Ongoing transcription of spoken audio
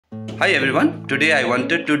Hi everyone, today I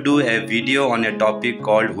wanted to do a video on a topic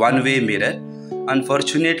called one-way mirror.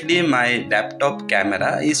 Unfortunately, my laptop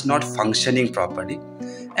camera is not functioning properly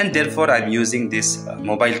and therefore I'm using this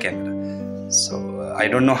mobile camera. So I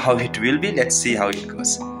don't know how it will be, let's see how it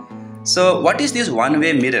goes. So what is this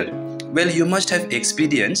one-way mirror? Well, you must have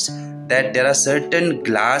experienced that there are certain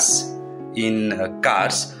glass in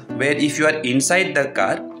cars where if you are inside the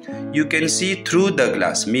car, you can see through the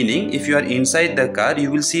glass, meaning if you are inside the car, you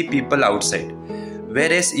will see people outside.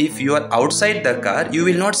 Whereas if you are outside the car, you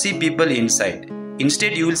will not see people inside.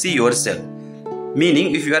 Instead, you will see yourself.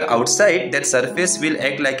 Meaning if you are outside, that surface will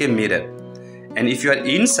act like a mirror. And if you are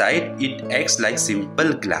inside, it acts like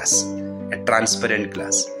simple glass, a transparent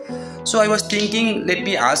glass. So I was thinking, let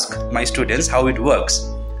me ask my students how it works.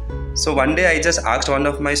 So one day I just asked one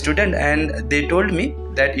of my students and they told me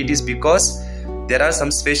that it is because there are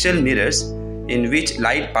some special mirrors in which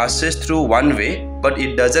light passes through one way but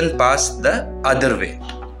it doesn't pass the other way.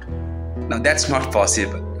 Now that's not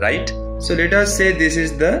possible, right? So let us say this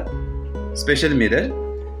is the special mirror,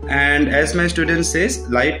 and as my student says,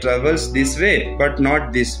 light travels this way but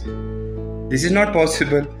not this way. This is not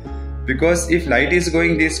possible, because if light is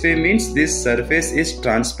going this way means this surface is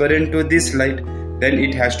transparent to this light, then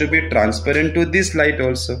it has to be transparent to this light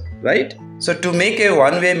also, right? So to make a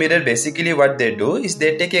one-way mirror, basically what they do is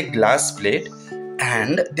they take a glass plate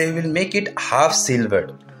and they will make it half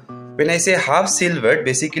silvered. When I say half silvered,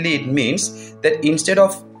 basically it means that instead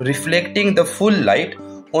of reflecting the full light,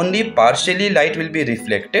 only partially light will be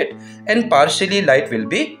reflected and partially light will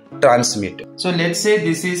be transmitted. So let's say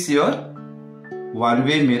this is your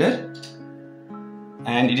one-way mirror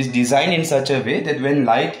and it is designed in such a way that when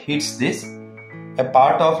light hits this, a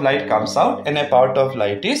part of light comes out and a part of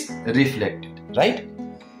light is reflected, right?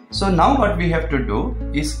 So now what we have to do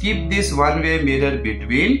is keep this one-way mirror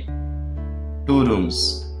between two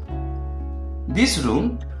rooms. This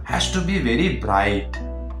room has to be very bright,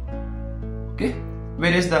 okay?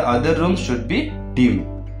 Whereas the other room should be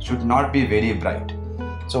dim, should not be very bright.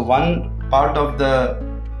 So one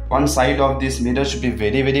side of this mirror should be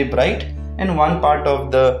very, very bright, and one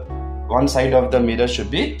side of the mirror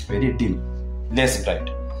should be very dim, less bright.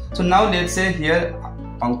 So now let's say here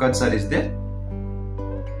Pankaj sir is there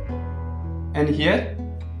and here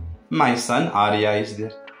my son Arya is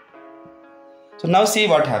there. So now see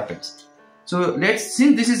what happens. So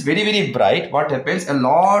since this is very, very bright, what happens? A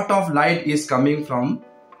lot of light is coming from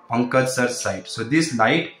Pankaj sir's side. So this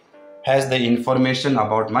light has the information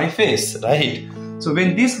about my face, right? So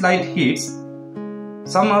when this light hits,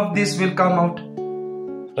 some of this will come out,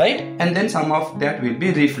 right? And then some of that will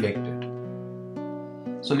be reflected.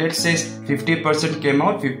 So let's say 50% came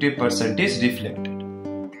out, 50% is reflected.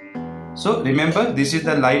 So remember, this is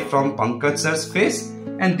the light from Pankaj sir's face,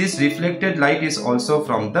 and this reflected light is also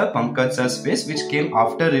from the Pankaj sir's face, which came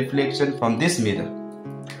after reflection from this mirror.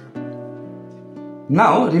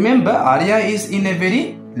 Now remember, Arya is in a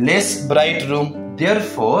very less bright room,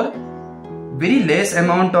 therefore very less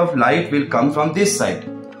amount of light will come from this side,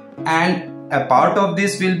 and a part of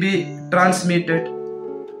this will be transmitted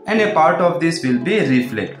and a part of this will be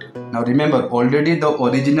reflected. Now remember, already the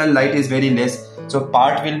original light is very less, so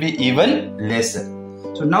part will be even lesser.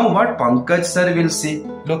 So now what Pankaj sir will see,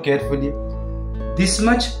 look carefully, this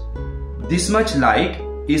much light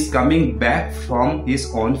is coming back from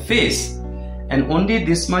his own face, and only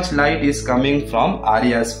this much light is coming from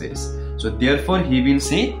Arya's face. So therefore he will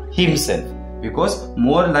see himself, because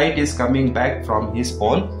more light is coming back from his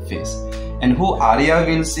own face. And who Arya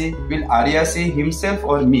will see? Will Arya see himself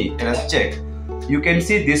or me? Let us check. You can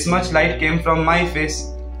see this much light came from my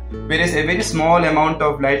face, whereas a very small amount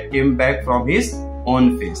of light came back from his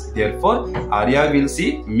own face. Therefore, Arya will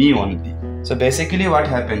see me only. So basically what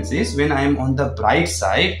happens is, when I am on the bright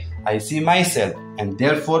side, I see myself, and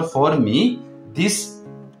therefore for me, this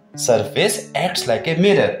surface acts like a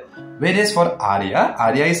mirror. Whereas for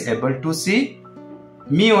Arya is able to see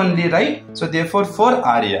me only, right? So therefore for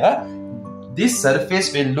Arya, this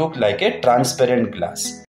surface will look like a transparent glass.